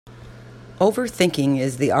Overthinking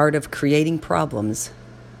is the art of creating problems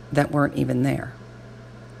that weren't even there.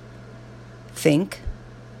 Think,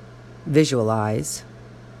 visualize,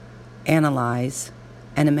 analyze,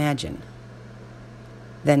 and imagine.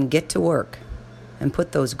 Then get to work and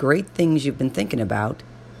put those great things you've been thinking about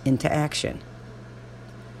into action.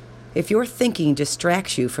 If your thinking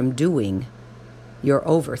distracts you from doing, you're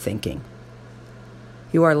overthinking.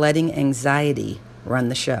 You are letting anxiety run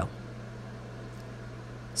the show.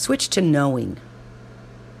 Switch to knowing.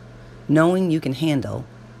 Knowing you can handle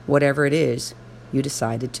whatever it is you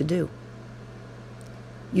decided to do.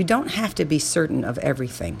 You don't have to be certain of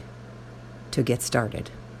everything to get started.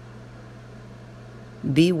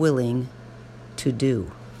 Be willing to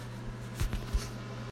do.